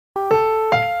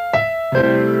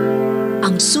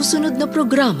Ang susunod na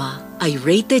programa ay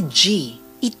rated G.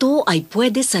 Ito ay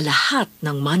pwede sa lahat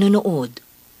ng manonood.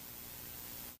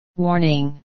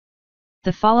 Warning.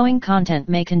 The following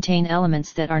content may contain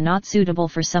elements that are not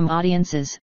suitable for some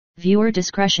audiences. Viewer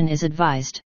discretion is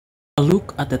advised. A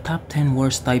look at the top 10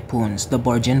 worst typhoons, the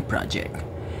Borgen Project.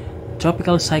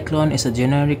 Tropical cyclone is a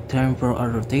generic term for a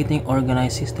rotating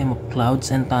organized system of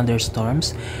clouds and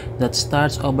thunderstorms that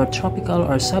starts over tropical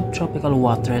or subtropical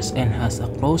waters and has a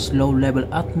close low-level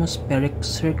atmospheric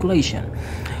circulation.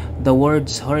 The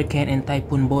words hurricane and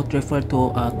typhoon both refer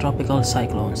to tropical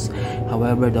cyclones.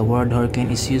 However, the word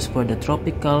hurricane is used for the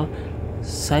tropical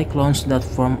cyclones that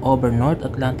form over North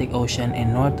Atlantic Ocean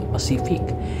and North Pacific,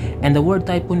 and the word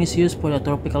typhoon is used for the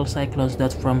tropical cyclones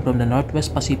that form from the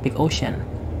Northwest Pacific Ocean.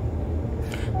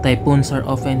 Typhoons are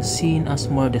often seen as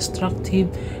more destructive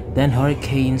than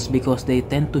hurricanes because they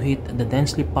tend to hit the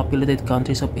densely populated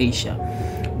countries of Asia.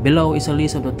 Below is a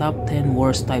list of the top 10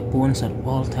 worst typhoons of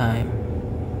all time.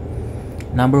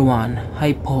 Number 1.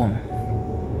 Haipong.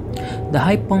 The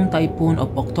Haipong Typhoon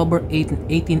of October 8,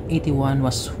 1881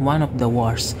 was one of the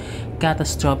worst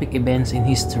catastrophic events in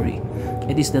history.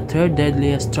 It is the third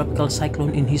deadliest tropical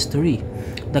cyclone in history.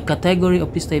 The category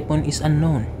of this typhoon is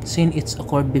unknown, since it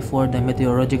occurred before the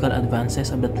meteorological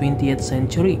advances of the 20th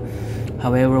century.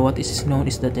 However, what is known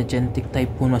is that the gigantic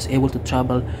typhoon was able to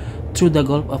travel through the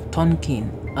Gulf of Tonkin.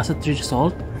 As a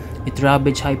result, it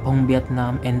ravaged Haipong,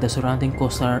 Vietnam, and the surrounding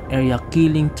coastal area,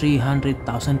 killing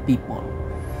 300,000 people.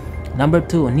 Number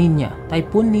 2. Niña.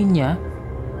 Typhoon Niña,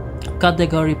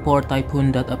 Category 4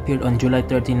 typhoon that appeared on July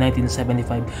 13,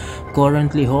 1975,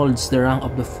 currently holds the rank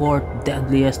of the 4th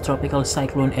deadliest tropical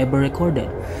cyclone ever recorded.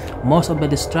 Most of the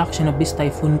destruction of this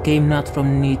typhoon came not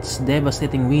from its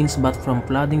devastating winds but from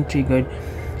flooding triggered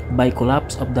by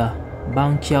collapse of the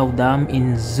Bangqiao Dam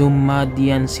in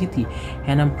Zhoumadian City,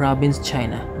 Henan Province,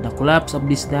 China. The collapse of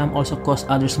this dam also caused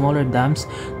other smaller dams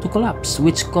to collapse,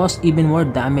 which caused even more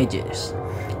damages.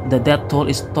 The death toll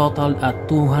is totaled at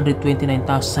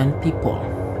 229,000 people.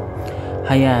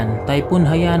 Haiyan. Typhoon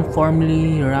Haiyan formed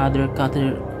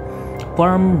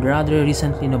rather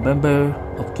recently, November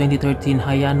of 2013.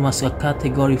 Haiyan was a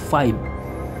Category 5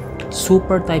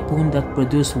 super typhoon that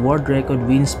produced world record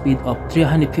wind speed of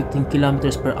 315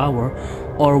 kilometers per hour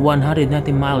or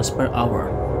 190 miles per hour.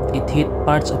 It hit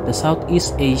parts of the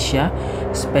Southeast Asia,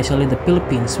 especially the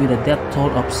Philippines, with a death toll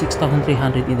of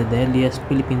 6,300 in the deadliest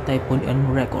Philippine typhoon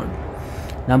on record.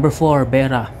 Number 4.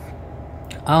 Bera.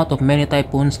 Out of many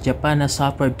typhoons Japan has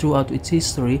suffered throughout its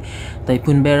history,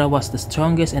 Typhoon Bera was the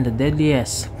strongest and the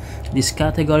deadliest. This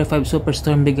Category 5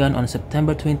 superstorm began on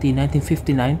September 20,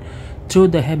 1959, through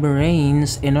the heavy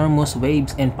rains, enormous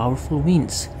waves, and powerful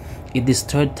winds. It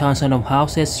destroyed thousands of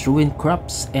houses, ruined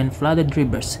crops, and flooded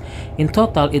rivers. In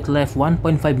total, it left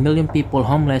 1.5 million people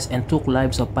homeless and took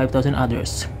lives of 5,000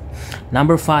 others.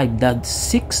 Number 5. The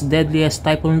 6th deadliest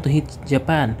typhoon to hit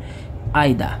Japan,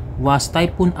 Ida, was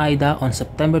Typhoon Ida on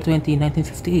September 20,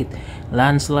 1958.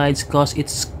 Landslides caused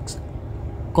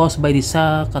by this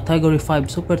Category 5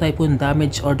 super typhoon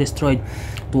damaged or destroyed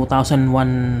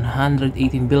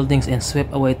 2,118 buildings and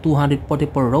swept away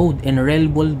 244 road and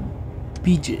railway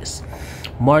bridges.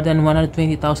 More than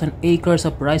 120,000 acres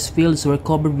of rice fields were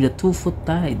covered with the 2-foot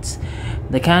tides.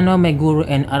 The Kano, Meguro,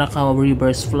 and Arakawa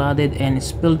rivers flooded and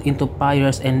spilled into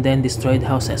fires and then destroyed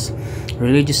houses,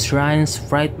 religious shrines,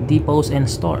 freight depots, and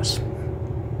stores.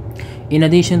 In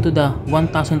addition to the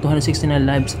 1,269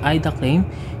 lives Ida claimed,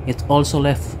 it also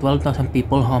left 12,000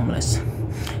 people homeless.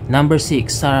 Number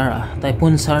 6. Sara.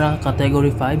 Typhoon Sara,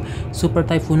 Category 5 super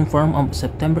typhoon formed on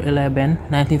September 11,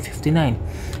 1959.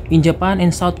 In Japan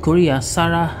and South Korea,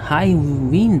 Sara high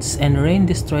winds and rain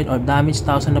destroyed or damaged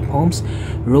thousands of homes,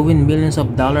 ruined millions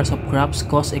of dollars of crops,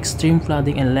 caused extreme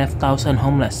flooding, and left thousands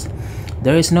homeless.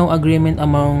 There is no agreement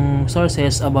among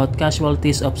sources about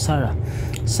casualties of Sara.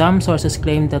 Some sources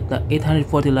claim that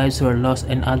 840 lives were lost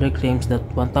and others claims that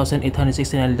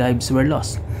 1,869 lives were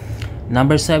lost.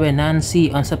 Number 7.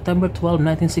 Nancy. On September 12,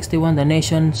 1961, the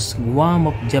nation's Guam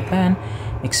of Japan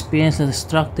experienced the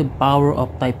destructive power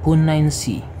of Typhoon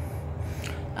Nancy.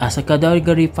 As a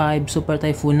Category 5 super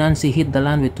typhoon, Nancy hit the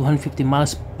land with 250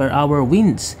 miles per hour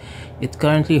winds. It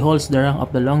currently holds the rank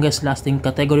of the longest-lasting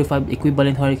Category 5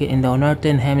 equivalent hurricane in the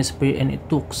Northern Hemisphere, and it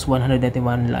took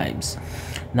 191 lives.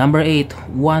 Number 8.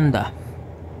 Wanda.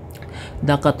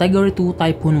 The Category 2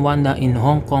 Typhoon Wanda in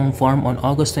Hong Kong formed on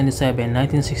August 27,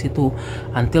 1962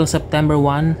 until September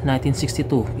 1,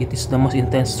 1962. It is the most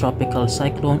intense tropical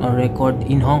cyclone on record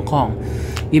in Hong Kong.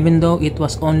 Even though it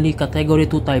was only Category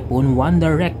 2 Typhoon, Wanda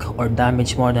wrecked or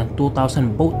damaged more than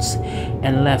 2,000 boats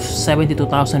and left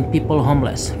 72,000 people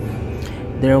homeless.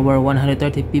 There were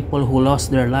 130 people who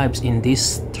lost their lives in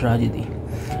this tragedy.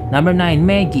 Number 9,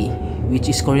 Maggie, which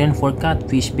is Korean for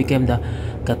catfish, became the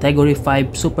Category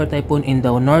 5 super typhoon in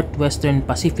the northwestern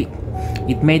Pacific.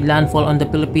 It made landfall on the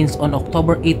Philippines on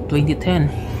October 8, 2010,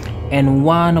 and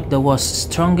one of the world's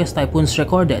strongest typhoons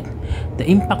recorded. The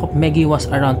impact of Maggie was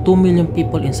around 2 million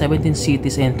people in 17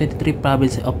 cities and 23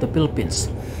 provinces of the Philippines.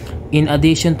 In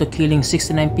addition to killing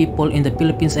 69 people in the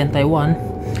Philippines and Taiwan,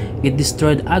 it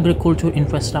destroyed agriculture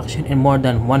infrastructure in more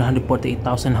than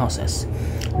 148,000 houses.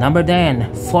 Number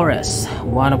 10, Forest,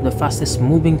 one of the fastest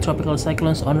moving tropical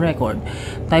cyclones on record.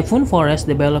 Typhoon Forest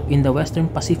developed in the western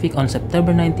Pacific on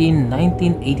September 19,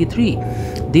 1983.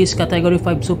 This Category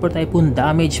 5 super typhoon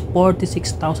damaged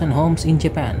 46,000 homes in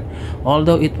Japan.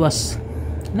 Although it was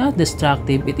not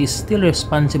destructive, it is still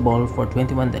responsible for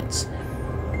 21 deaths.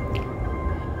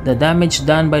 The damage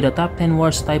done by the top 10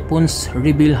 worst typhoons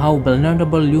reveal how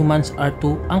vulnerable humans are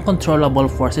to uncontrollable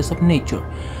forces of nature.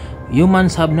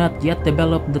 Humans have not yet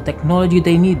developed the technology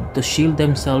they need to shield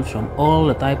themselves from all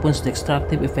the typhoon's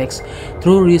destructive effects.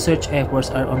 Through research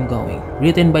efforts are ongoing.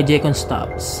 Written by Jacob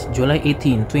Stubbs, July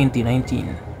 18,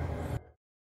 2019.